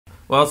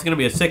Well, it's going to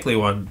be a sickly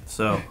one,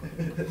 so.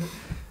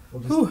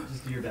 Well,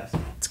 just do your best.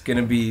 It's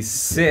gonna be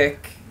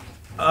sick.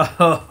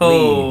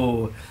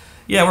 Oh.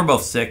 Yeah, we're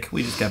both sick.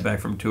 We just got back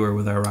from tour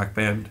with our rock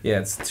band. Yeah,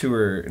 it's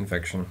tour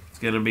infection. It's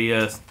going to be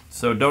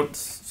so don't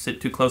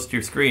sit too close to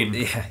your screen.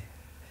 Yeah.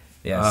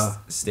 Yes.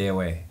 Stay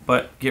away.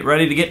 But get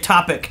ready to get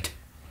topicked.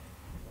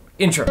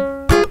 Intro.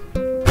 I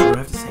don't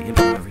have to say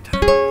intro every time.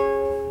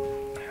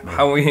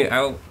 We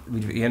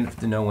have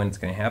to know when it's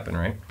gonna happen,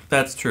 right?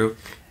 That's true.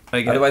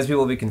 Otherwise,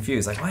 people will be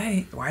confused. Like,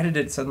 why did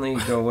it suddenly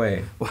go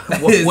away?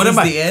 What is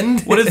the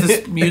end? What is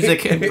this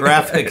music and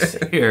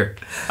graphics here?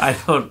 I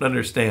don't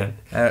understand.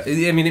 I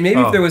mean,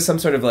 maybe if there was some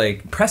sort of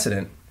like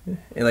precedent,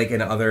 like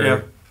in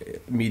other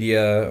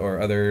media or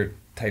other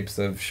types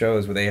of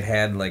shows where they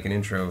had like an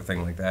intro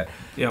thing like that,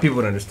 people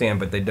would understand,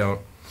 but they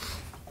don't.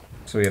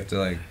 So we have to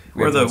like.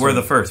 We're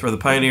the first. We're the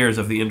pioneers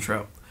of the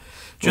intro.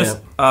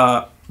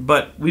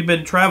 But we've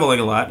been traveling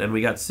a lot, and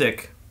we got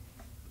sick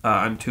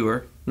on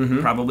tour.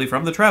 Mm-hmm. Probably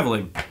from the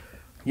traveling.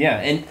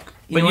 Yeah,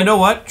 but you know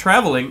what?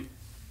 Traveling,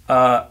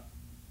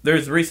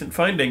 there's recent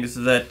findings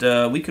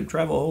that we could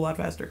travel a whole lot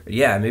faster.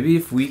 Yeah, maybe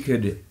if we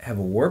could have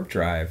a warp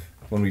drive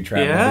when we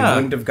travel, we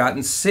wouldn't have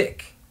gotten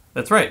sick.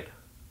 That's right.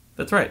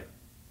 That's right.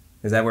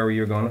 Is that where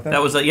you were going with that?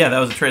 That was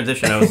a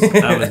transition I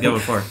was going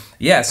for.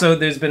 Yeah, so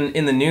there's been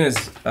in the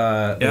news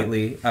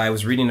lately. I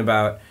was reading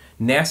about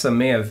NASA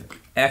may have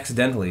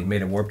accidentally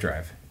made a warp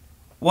drive.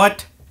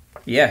 What?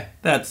 Yeah,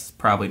 that's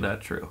probably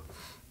not true.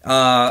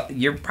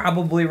 You're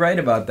probably right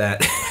about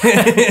that.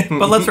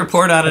 But let's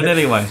report on it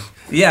anyway.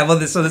 Yeah,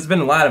 well, so there's been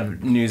a lot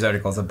of news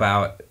articles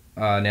about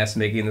NASA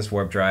making this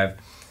warp drive.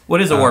 What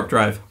is a warp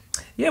drive?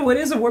 Yeah, what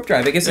is a warp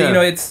drive? I guess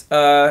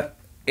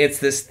it's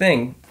this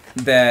thing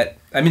that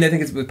I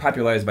think it was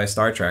popularized by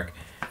Star Trek.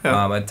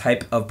 A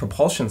type of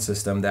propulsion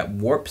system that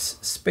warps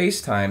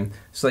space-time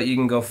so that you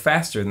can go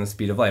faster than the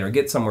speed of light, or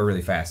get somewhere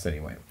really fast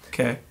anyway.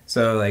 Okay.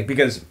 So,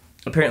 because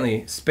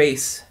apparently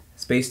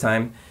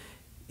space-time,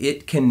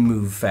 it can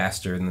move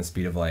faster than the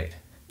speed of light.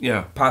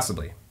 Yeah.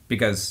 Possibly.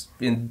 Because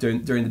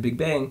during the Big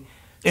Bang,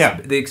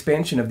 the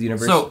expansion of the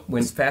universe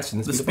went faster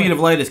than the speed of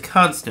light is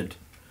constant.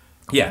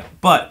 Yeah.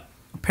 But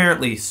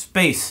apparently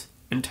space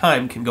and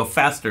time can go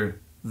faster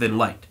than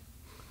light.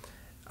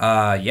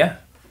 Yeah.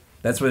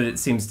 That's what it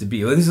seems to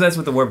be. At least that's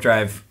what the warp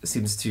drive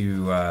seems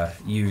to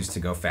use to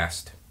go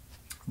fast.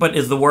 But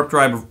is the warp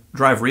drive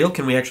real?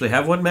 Can we actually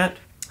have one, Matt?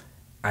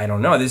 I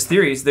don't know. There's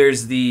theories. There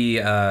was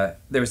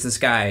this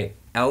guy,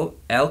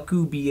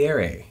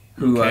 Alcubierre,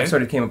 who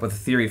sort of came up with a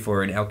theory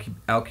for an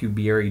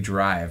Alcubierre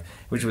drive,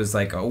 which was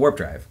like a warp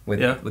drive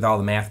with all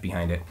the math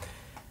behind it.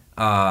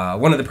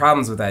 One of the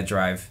problems with that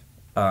drive,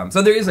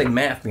 so there is like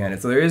math behind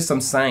it. So there is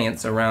some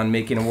science around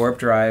making a warp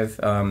drive.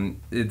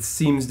 It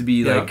seems to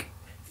be like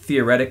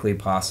theoretically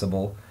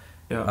possible.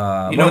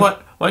 Yeah. You know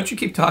what? Why don't you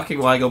keep talking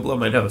while I go blow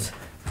my nose?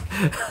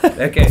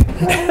 Okay.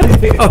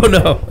 Oh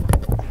no.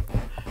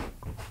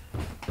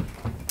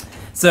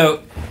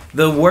 So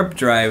the warp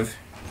drive,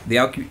 the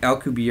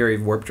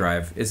Alcubierre warp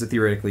drive, is a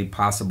theoretically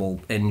possible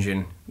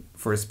engine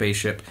for a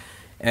spaceship,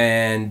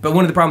 but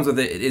one of the problems with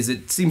it is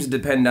it seems to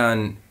depend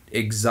on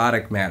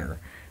exotic matter,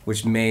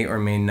 which may or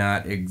may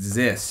not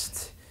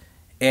exist,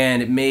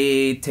 and it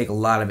may take a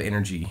lot of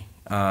energy.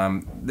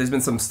 There's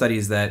been some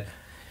studies that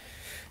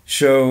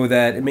show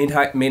that it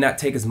may not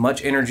take as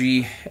much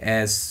energy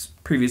as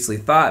previously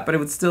thought, but it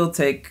would still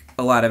take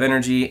a lot of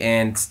energy,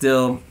 and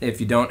still,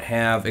 if you don't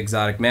have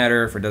exotic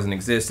matter, if it doesn't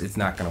exist, it's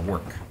not going to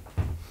work.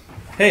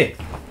 Hey.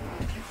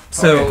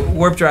 So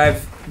warp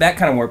drive, that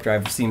kind of warp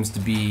drive seems to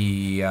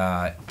be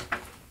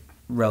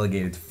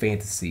relegated to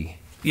fantasy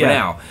for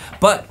now.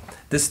 But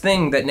this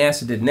thing that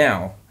NASA did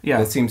now,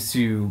 that seems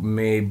to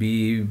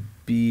maybe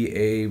be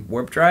a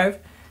warp drive,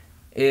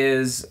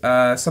 is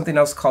something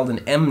else called an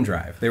M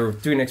drive. They were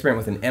doing an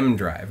experiment with an M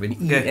drive,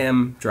 an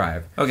EM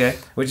drive. Okay.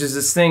 Which is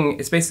this thing,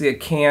 it's basically a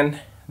can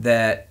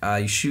that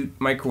you shoot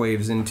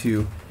microwaves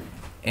into,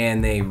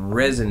 and they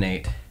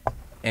resonate,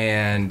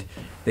 and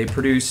they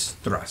produce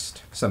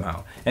thrust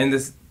somehow. And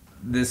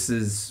this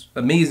is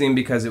amazing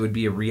because it would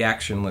be a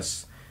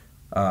reactionless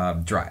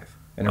drive.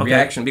 And a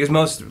reaction, because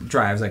most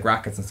drives, like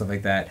rockets and stuff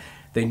like that,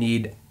 they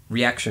need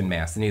reaction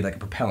mass. They need like a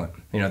propellant.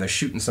 They're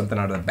shooting something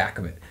out of the back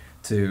of it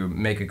to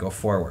make it go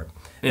forward.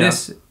 Yeah.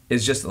 This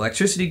is just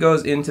electricity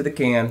goes into the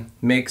can,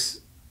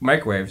 makes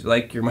microwaves,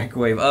 like your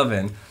microwave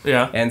oven,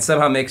 and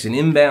somehow makes an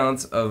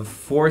imbalance of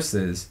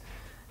forces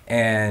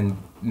and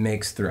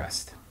makes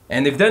thrust.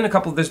 And they've done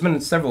there's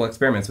been several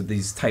experiments with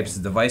these types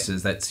of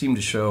devices that seem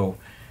to show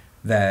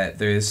that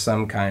there is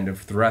some kind of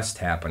thrust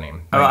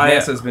happening.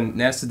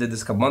 NASA did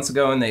this a couple months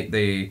ago, and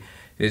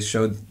it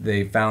showed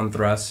they found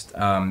thrust.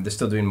 They're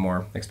still doing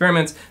more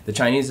experiments. The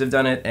Chinese have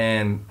done it,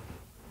 and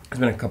there's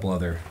been a couple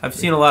other. I've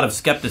seen a lot of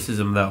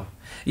skepticism, though.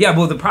 Yeah,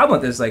 well, the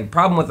problem with this,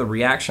 problem with the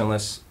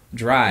reactionless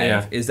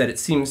drive, is that it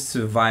seems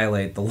to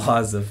violate the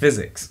laws of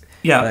physics.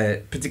 Yeah.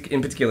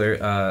 In particular,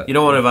 you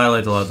don't want to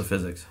violate the laws of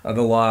physics.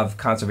 The law of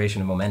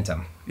conservation of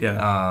momentum.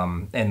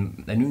 Yeah.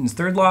 And Newton's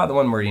third law, the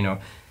one where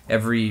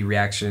every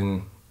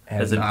reaction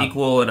has an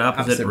equal and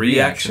opposite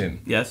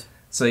reaction. Yes.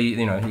 So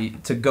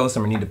to go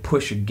somewhere, you need to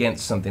push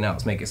against something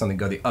else, make it something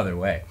go the other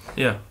way.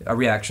 Yeah. A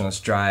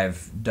reactionless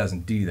drive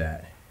doesn't do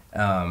that.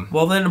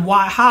 Well, then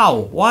why? How?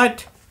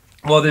 What?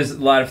 Well, there's a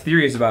lot of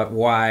theories about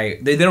why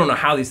they don't know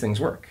how these things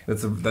work.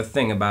 That's the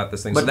thing about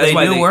this thing. But so that's they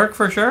why do work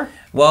for sure.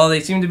 Well, they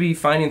seem to be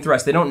finding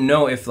thrust. They don't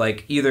know if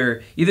like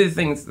either the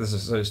things.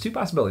 There's two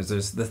possibilities.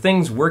 There's the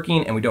thing's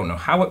working and we don't know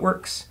how it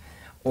works,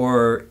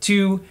 or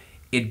two,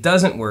 it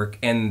doesn't work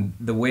and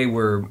the way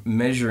we're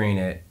measuring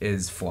it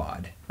is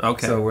flawed.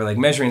 Okay. So we're like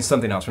measuring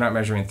something else. We're not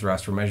measuring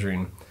thrust. We're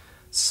measuring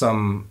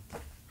something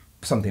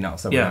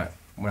else that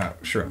we're not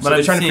sure of. So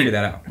they're trying to figure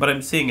that out. But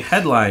I'm seeing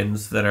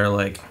headlines that are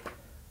like.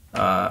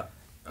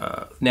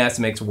 NASA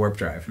makes warp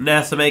drive.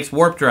 NASA makes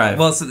warp drive.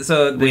 Well, so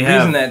the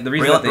reason that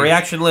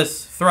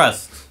reactionless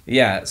thrust.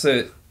 Yeah,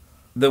 so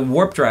the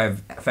warp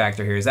drive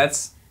factor here is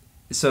this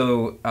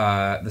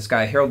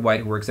guy Harold White,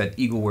 who works at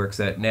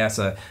Works at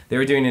NASA, they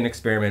were doing an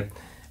experiment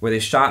where they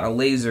shot a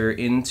laser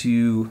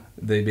into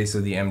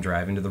basically the M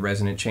drive, into the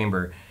resonant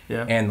chamber.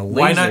 Yeah. And the laser.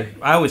 Why not?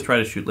 I always try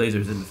to shoot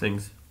lasers into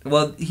things.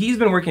 Well, he's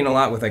been working a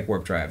lot with like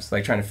warp drives,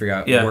 like trying to figure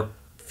out warp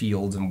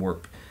fields and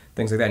warp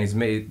things like that.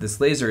 And this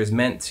laser is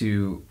meant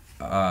to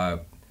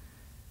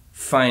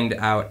find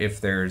out if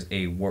there's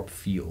a warp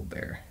field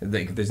there,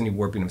 like if there's any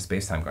warping of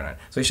space-time going on.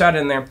 So he shot it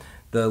in there.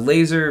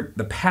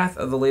 The path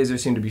of the laser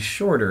seemed to be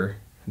shorter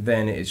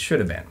than it should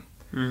have been,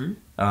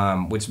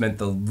 which meant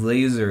the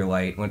laser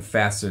light went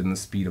faster than the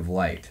speed of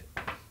light,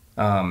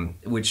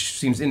 which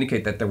seems to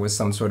indicate that there was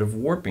some sort of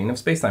warping of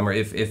space-time, or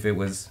if it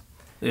was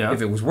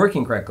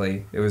working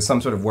correctly, it was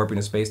some sort of warping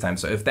of space-time.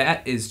 So if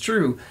that is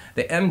true,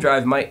 the M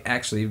drive might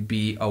actually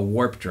be a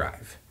warp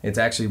drive. It's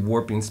actually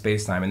warping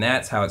space-time, and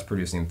that's how it's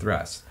producing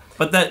thrust.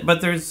 But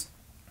is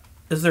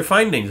there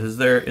findings? Is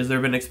there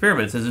been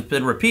experiments? Has it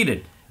been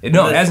repeated?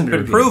 No, it hasn't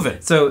been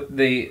proven. So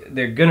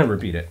they're gonna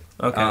repeat it.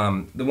 Okay.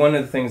 One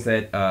of the things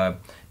that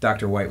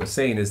Dr. White was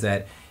saying is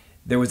that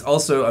there was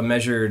also a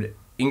measured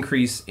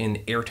increase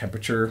in air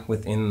temperature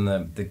within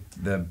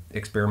the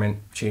experiment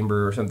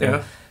chamber or something.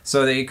 Yeah.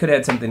 So it could have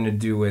had something to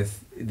do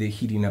with the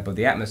heating up of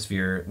the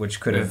atmosphere, which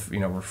could have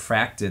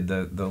refracted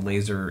the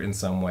laser in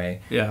some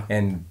way,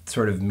 and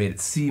sort of made it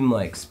seem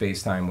like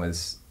space-time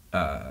was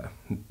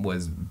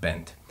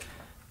bent.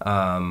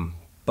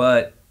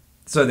 But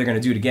so they're going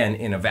to do it again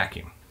in a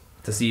vacuum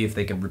to see if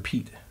they can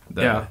repeat.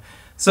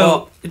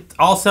 So it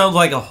all sounds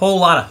like a whole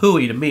lot of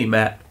hooey to me,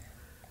 Matt.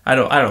 I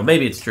don't know.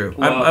 Maybe it's true.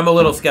 Well, I'm a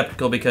little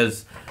skeptical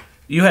because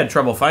you had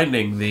trouble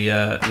finding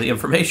the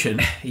information.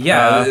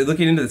 Yeah,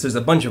 looking into this, there's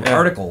a bunch of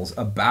articles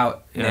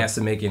about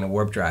NASA making a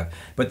warp drive,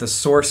 but the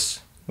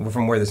source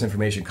from where this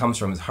information comes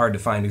from is hard to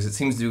find because it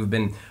seems to have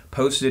been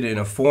posted in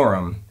a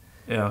forum.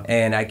 Yeah.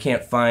 And I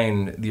can't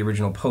find the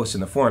original post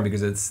in the forum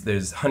because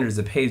there's hundreds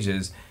of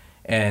pages,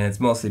 and it's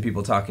mostly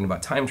people talking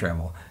about time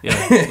travel.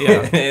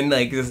 Yeah. And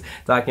like just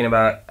talking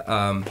about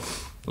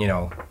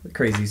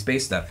crazy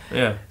space stuff.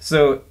 Yeah.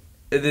 So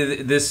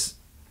there's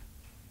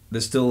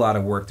still a lot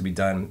of work to be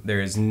done. There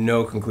is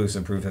no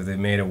conclusive proof that they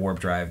made a warp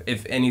drive.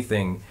 If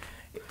anything,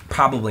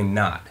 probably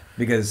not,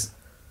 because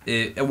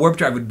a warp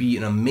drive would be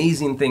an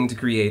amazing thing to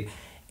create,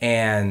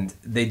 and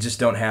they just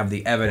don't have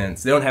the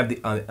evidence. They don't have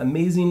the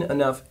amazing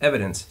enough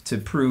evidence to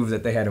prove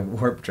that they had a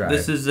warp drive.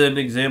 This is an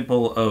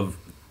example of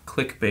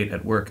clickbait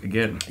at work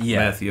again,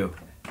 Matthew.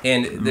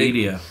 And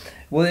media.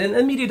 Well,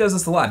 and media does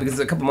this a lot because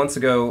a couple months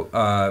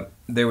ago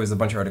there was a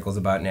bunch of articles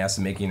about NASA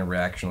making a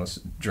reactionless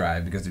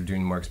drive because they're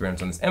doing more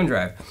experiments on this M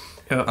drive.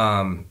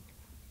 Yeah.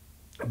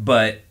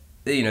 But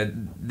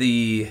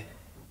the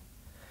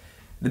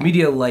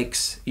media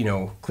likes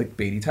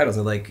clickbaity titles.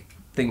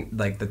 They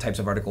like the types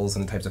of articles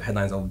and the types of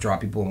headlines that'll draw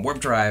people in warp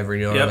drive or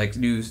like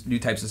new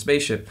types of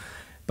spaceship.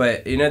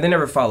 But they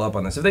never follow up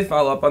on this. If they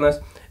follow up on this,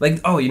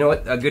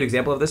 what a good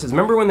example of this is,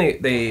 remember when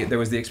there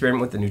was the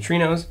experiment with the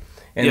neutrinos,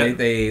 and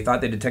they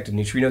thought they detected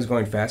neutrinos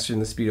going faster than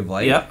the speed of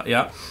light.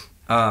 Yeah.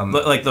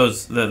 Like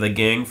those the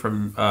gang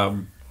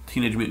from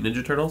Teenage Mutant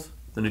Ninja Turtles,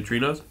 the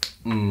neutrinos.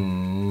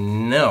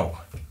 No.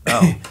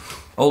 Oh,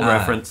 old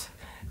reference.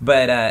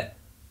 But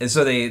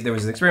so there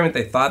was an experiment.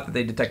 They thought that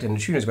they detected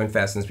neutrinos going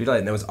faster than the speed of light,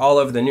 and it was all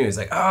over the news.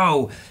 Like,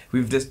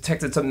 we've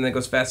detected something that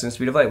goes faster than the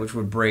speed of light, which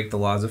would break the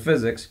laws of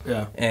physics.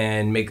 Yeah.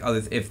 And make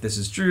if this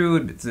is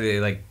true,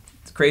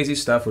 crazy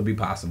stuff would be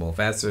possible.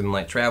 Faster than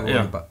light travel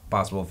would be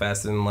possible.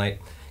 Faster than light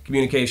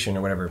communication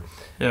or whatever.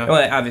 Yeah.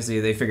 Well, obviously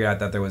they figured out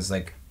that there was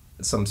like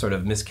some sort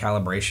of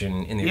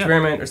miscalibration in the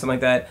experiment or something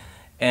like that.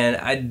 And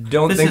I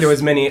don't think there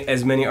was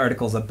as many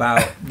articles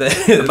about the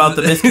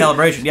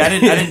miscalibration. Yeah, I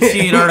didn't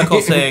see an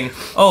article saying,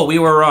 "Oh, we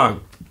were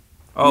wrong."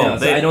 Oh, no,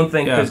 I don't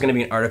think there's going to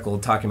be an article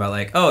talking about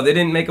like, "Oh, they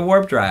didn't make a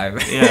warp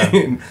drive."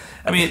 Yeah.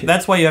 I mean,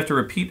 that's why you have to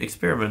repeat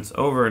experiments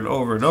over and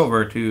over and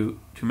over to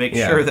make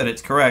sure that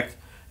it's correct.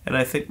 And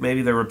I think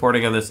maybe they're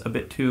reporting on this a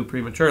bit too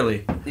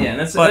prematurely. Yeah,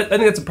 and I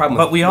think that's a problem.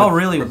 But we all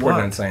really report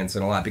on science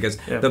in a lot because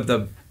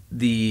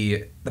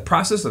the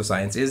process of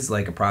science is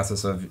like a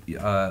process of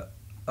error.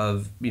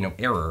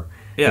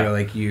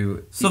 Yeah.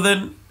 So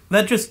then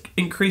that just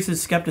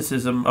increases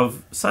skepticism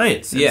of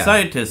science and Yeah,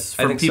 scientists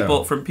I from think people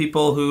so. from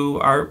people who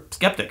are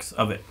skeptics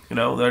of it. You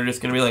know, they're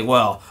just going to be like,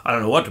 well, I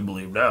don't know what to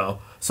believe now.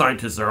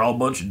 Scientists are all a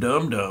bunch of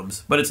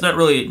dum-dums. But it's not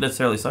really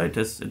necessarily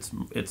scientists.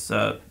 It's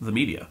the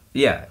media.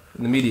 Yeah,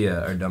 the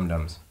media are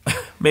dum-dums.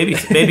 maybe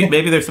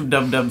there's some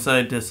dum-dum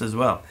scientists as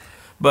well.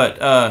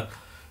 But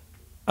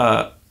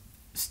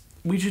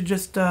we should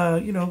just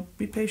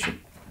be patient.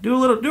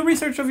 Do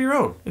research of your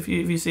own if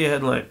you see a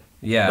headline.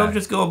 Yeah. Don't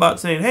just go about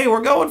saying, "Hey,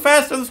 we're going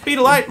faster than the speed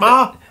of light,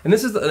 Ma." And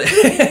this is the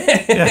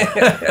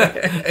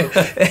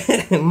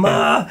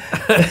Ma.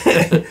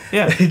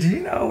 Yeah. Do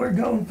you know we're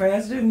going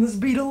faster than the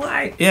speed of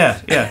light?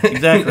 Yeah,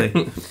 exactly.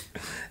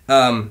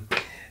 And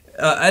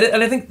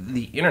I think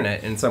the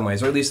internet, in some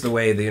ways, or at least the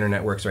way the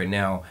internet works right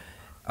now,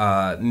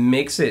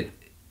 makes it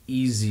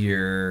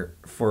easier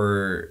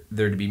for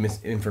there to be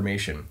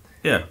misinformation.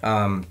 Yeah.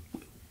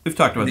 We've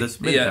talked about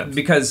this many times.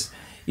 Because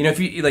if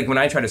you like when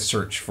I try to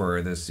search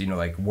for this,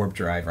 like warp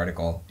drive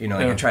article,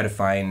 I try to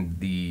find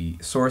the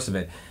source of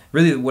it.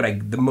 Really,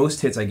 the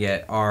most hits I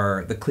get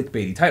are the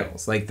clickbaity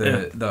titles, like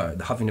the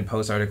Huffington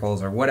Post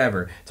articles or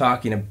whatever,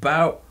 talking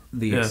about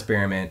the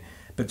experiment.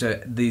 But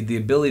the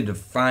ability to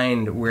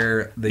find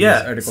where the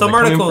articles are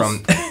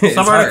coming from,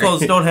 some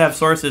articles don't have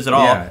sources at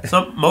all.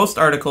 Yeah. Most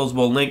articles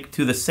will link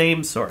to the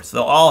same source.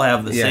 They'll all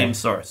have the same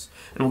source,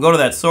 and we'll go to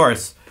that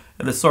source.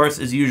 And the source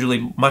is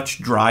usually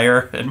much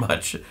drier and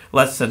much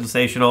less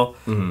sensational,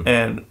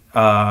 and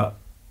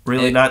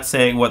really not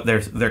saying what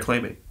they're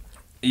claiming.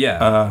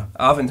 Yeah.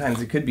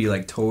 Oftentimes it could be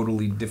like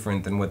totally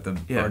different than what the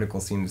article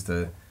seems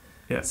to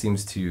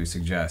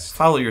suggest.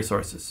 Follow your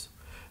sources.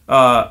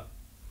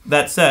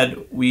 That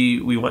said, we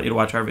want you to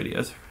watch our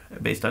videos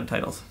based on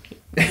titles.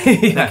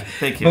 Yeah.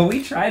 Thank you. But we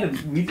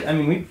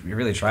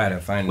really try to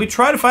find. We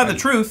try to find the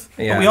truth,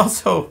 Yeah. but we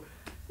also.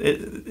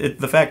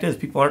 The fact is,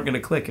 people aren't going to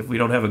click if we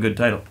don't have a good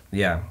title.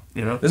 Yeah.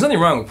 There's nothing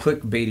wrong with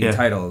clickbaity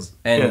titles.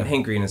 And Yeah.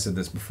 Hank Green has said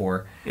this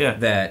before. Yeah.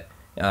 That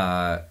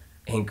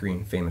Hank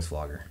Green, famous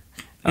vlogger,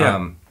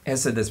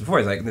 has said this before.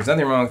 He's like, there's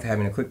nothing wrong with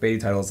having a clickbaity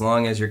title as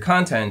long as your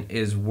content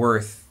is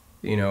worth,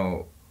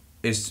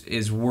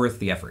 is worth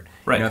the effort.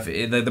 Right.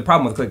 The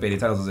problem with clickbaity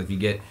titles is if you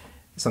get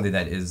something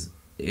that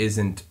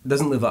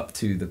doesn't live up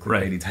to the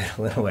clickbaity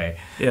title in a way.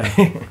 Yeah.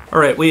 All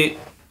right. We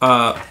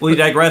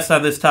digress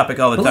on this topic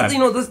all the time.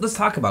 Let's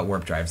talk about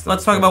warp drives.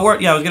 Let's talk about warp.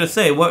 Yeah, I was gonna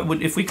say, what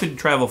would if we could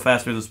travel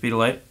faster than the speed of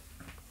light?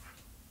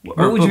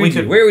 Where would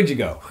you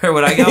go? Where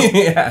would I go?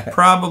 Yeah.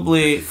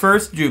 Probably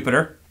first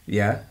Jupiter.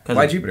 Yeah.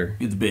 Why Jupiter?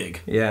 It's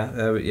big. Yeah.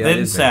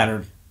 Then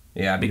Saturn.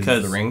 Yeah,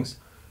 because of the rings.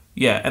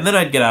 Yeah, and then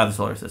I'd get out of the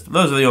solar system.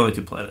 Those are the only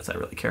two planets I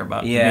really care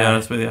about. Yeah. To be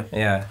honest with you.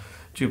 Yeah.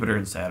 Jupiter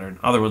and Saturn.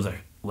 Other ones are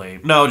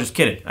lame. No, just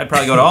kidding. I'd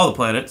probably go to all the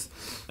planets,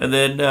 and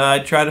then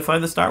I'd try to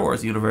find the Star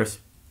Wars universe.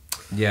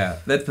 Yeah,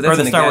 that's or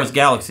the Star Wars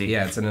galaxy.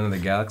 Yeah, it's in another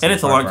galaxy. And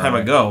it's a long time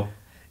ago.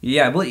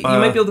 Yeah, well, you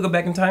might be able to go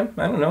back in time.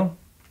 I don't know.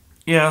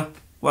 Yeah,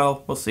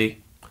 well, we'll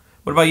see.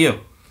 What about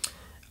you?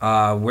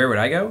 Where would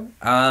I go?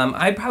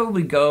 I'd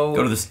probably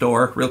go to the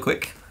store real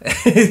quick.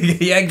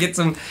 Yeah, get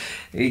some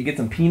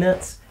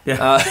peanuts.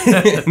 Yeah.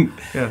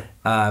 Yeah. If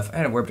I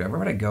had a warp drive, where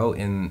would I go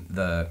in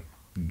the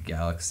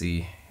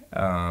galaxy?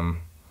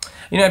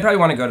 I'd probably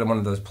want to go to one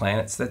of those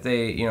planets that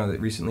they, that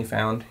recently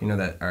found,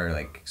 that are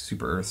like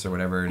super Earths or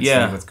whatever, and see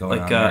what's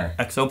going on there.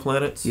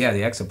 Exoplanets? Yeah,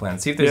 the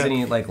exoplanets. See if there's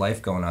any like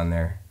life going on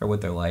there or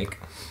what they're like.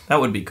 That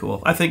would be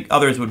cool. I think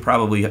others would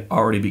probably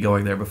already be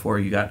going there before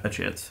you got a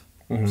chance.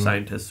 Mm-hmm.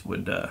 Scientists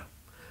would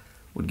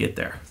get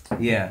there.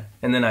 Yeah,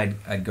 and then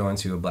I'd go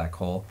into a black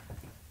hole.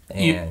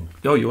 And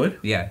you would?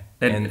 Yeah,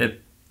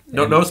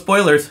 no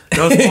spoilers.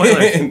 No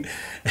spoilers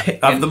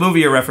of the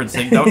movie you're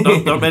referencing.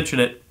 Don't mention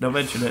it. Don't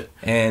mention it.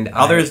 And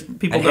others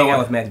people I'd hang out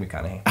with Matthew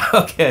McConaughey.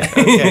 Okay.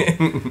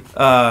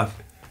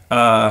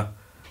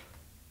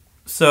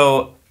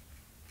 So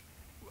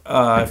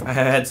I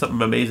had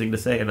something amazing to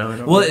say, and I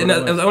don't. Well,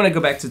 I want to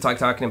go back to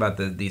talking about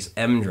these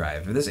M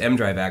drive. If this M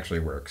drive actually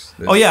works.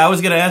 Oh yeah, I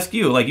was going to ask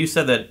you. Like you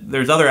said that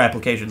there's other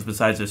applications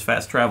besides just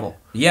fast travel.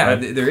 Yeah,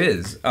 right? There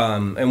is.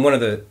 And one of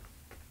the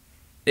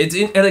it's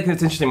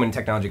interesting when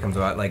technology comes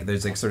about. Like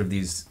there's like sort of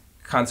these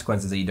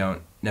consequences that you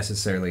don't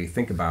necessarily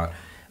think about.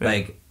 Yeah.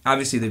 Like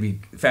obviously there'd be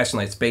fast and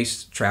light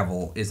space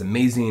travel is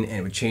amazing and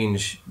it would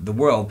change the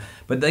world,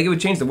 but like it would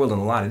change the world in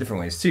a lot of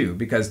different ways too,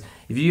 because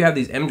if you have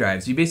these M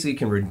drives, you basically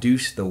can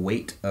reduce the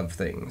weight of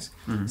things.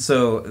 Mm-hmm.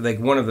 So like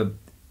one of the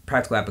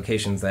practical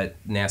applications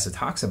that NASA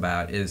talks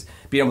about is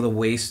being able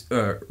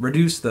to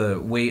reduce the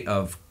weight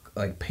of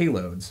like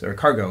payloads or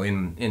cargo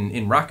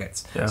in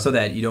rockets, so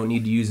that you don't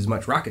need to use as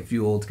much rocket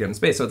fuel to get in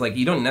space. So it's like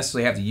you don't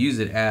necessarily have to use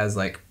it as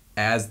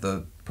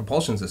the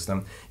propulsion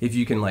system if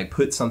you can like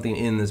put something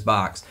in this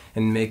box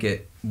and make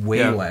it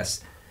weigh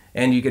less.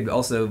 And you could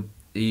also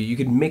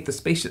make the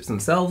spaceships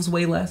themselves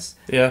weigh less.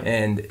 Yeah.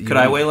 And could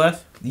I weigh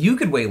less? You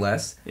could weigh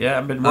less. Yeah,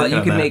 I've been working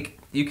on that.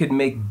 You could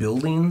make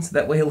buildings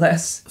that weigh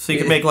less. So you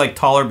could make like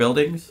taller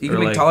buildings? You could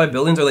make taller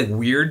buildings or like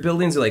weird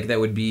buildings, or like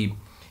that would be,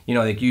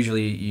 like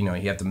usually, you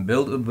have to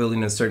build a building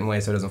in a certain way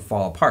so it doesn't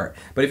fall apart.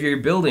 But if your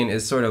building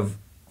is sort of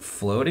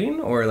floating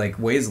or like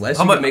weighs less,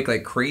 you could make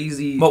like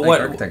crazy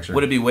architecture.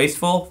 Would it be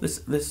wasteful? This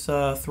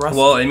thrust?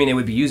 Well, I mean, it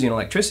would be using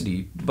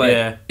electricity,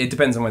 but it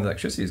depends on where the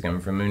electricity is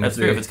coming from. I mean, that's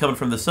true. If it's coming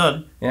from the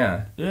sun.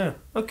 Yeah. Yeah.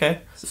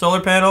 Okay.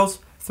 Solar panels,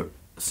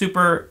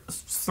 super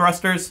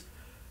thrusters.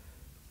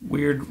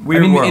 Weird. I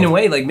mean, world. In a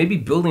way, like maybe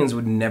buildings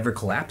would never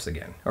collapse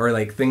again, or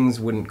like things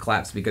wouldn't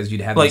collapse because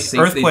you'd have like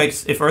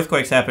earthquakes. If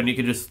earthquakes happen, you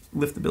could just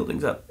lift the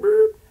buildings up.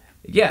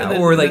 Yeah,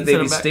 or like they'd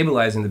be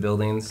stabilizing the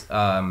buildings.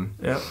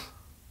 Yeah.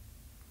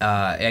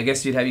 I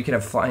guess you could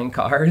have flying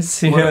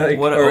cars,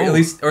 at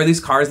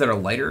least cars that are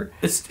lighter.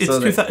 It's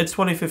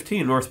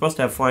 2015. We're supposed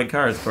to have flying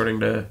cars according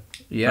to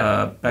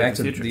Back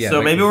to the Future.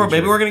 So maybe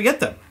we're gonna get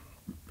them.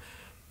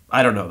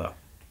 I don't know though.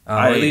 Or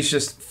at least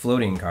just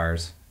floating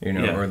cars,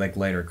 or like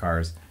lighter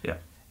cars. Yeah.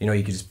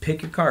 You could just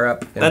pick your car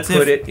up and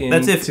put it in.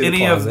 That's if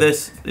any of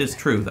this is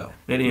true though.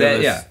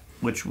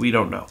 Which we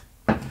don't know.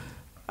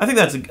 I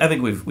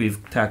think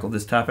we've tackled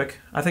this topic.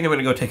 I think I'm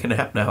gonna go take a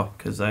nap now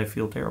because I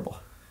feel terrible.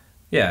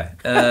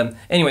 Yeah.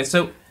 Anyway,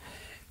 so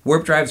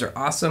warp drives are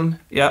awesome.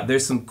 Yeah.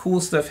 There's some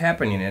cool stuff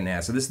happening at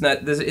NASA.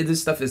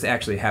 This stuff is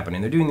actually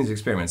happening. They're doing these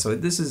experiments, so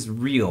this is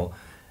real,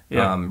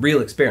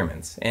 real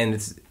experiments, and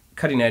it's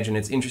cutting edge and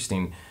it's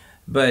interesting.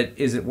 But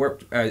is it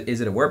warp?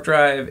 Is it a warp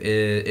drive?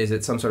 Is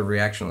it some sort of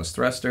reactionless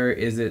thruster?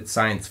 Is it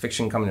science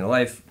fiction coming to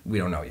life? We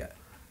don't know yet.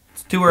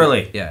 It's too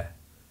early. Yeah.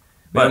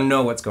 We don't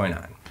know what's going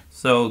on.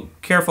 So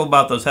careful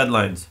about those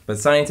headlines. But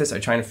scientists are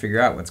trying to figure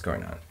out what's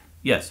going on.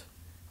 Yes.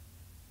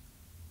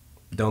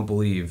 Don't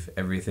believe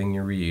everything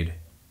you read.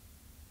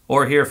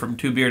 Or hear from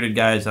two bearded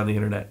guys on the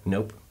internet.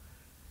 Nope.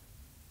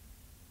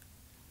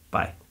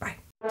 Bye. Bye.